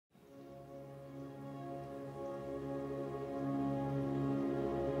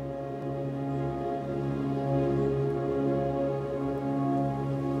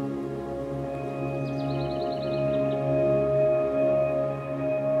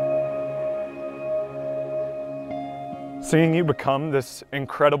Seeing you become this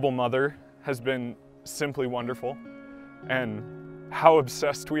incredible mother has been simply wonderful, and how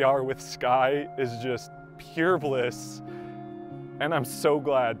obsessed we are with Sky is just pure bliss, and I'm so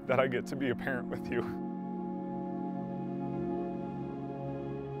glad that I get to be a parent with you.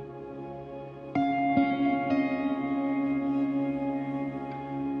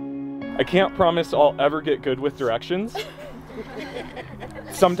 I can't promise I'll ever get good with directions.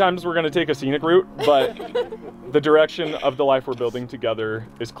 Sometimes we're gonna take a scenic route, but the direction of the life we're building together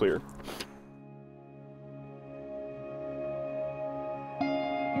is clear.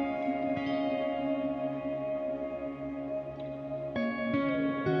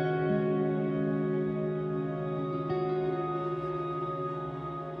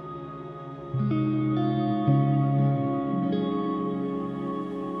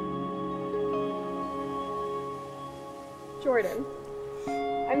 Jordan.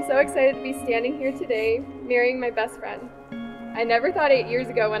 I'm so excited to be standing here today, marrying my best friend. I never thought 8 years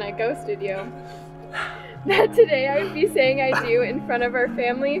ago when I ghosted you that today I would be saying I do in front of our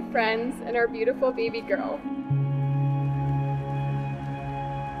family, friends, and our beautiful baby girl.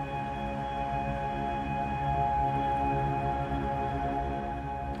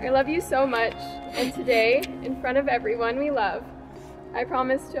 I love you so much, and today, in front of everyone we love, I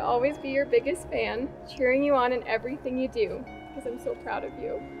promise to always be your biggest fan, cheering you on in everything you do, because I'm so proud of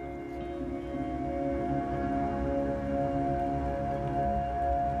you.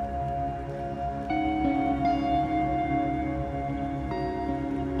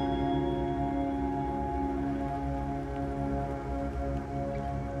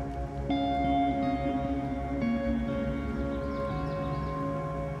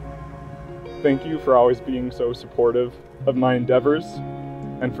 Thank you for always being so supportive of my endeavors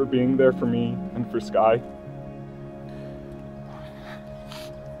and for being there for me and for Sky.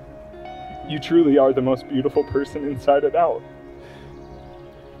 You truly are the most beautiful person inside and out.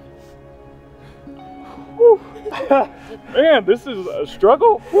 Whew. Man, this is a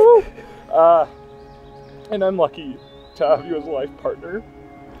struggle. Whew. And I'm lucky to have you as a life partner.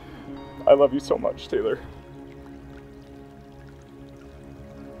 I love you so much, Taylor.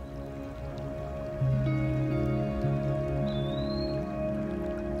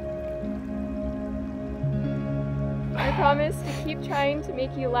 I promise to keep trying to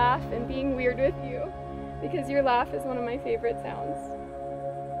make you laugh and being weird with you, because your laugh is one of my favorite sounds.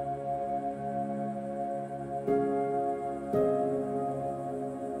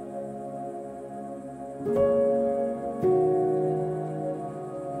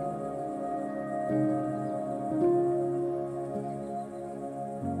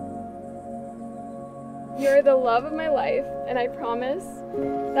 You're the love of my life, and I promise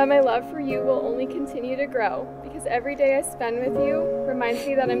that my love for you will only continue to grow, because every day I spend with you reminds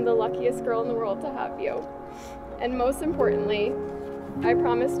me that I'm the luckiest girl in the world to have you. And most importantly, I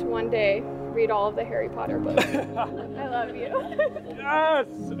promise to one day read all of the Harry Potter books. I love you. Yes!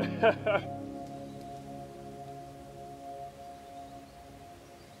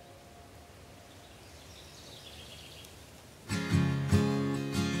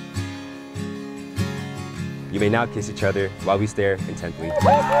 You may now kiss each other while we stare intently.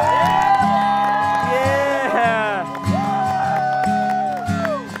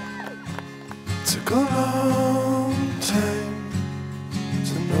 Took a long time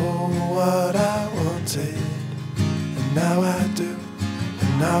to know what I wanted, and now I do,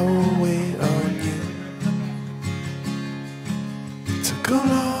 and I will wait on you. Took a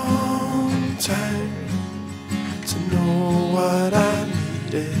long time to know what I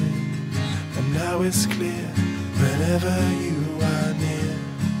needed, and now it's clear whenever you are near.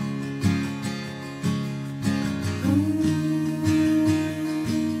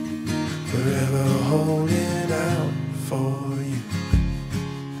 Forever holding out for you.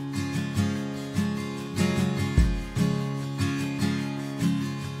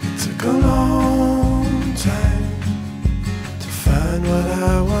 It took a long time to find what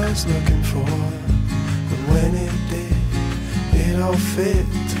I was looking for, and when it did, it all fit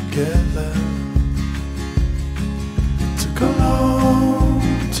together. A long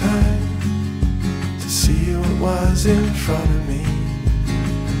time to see what was in front of me,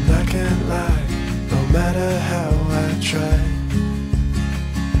 and I can't lie, no matter how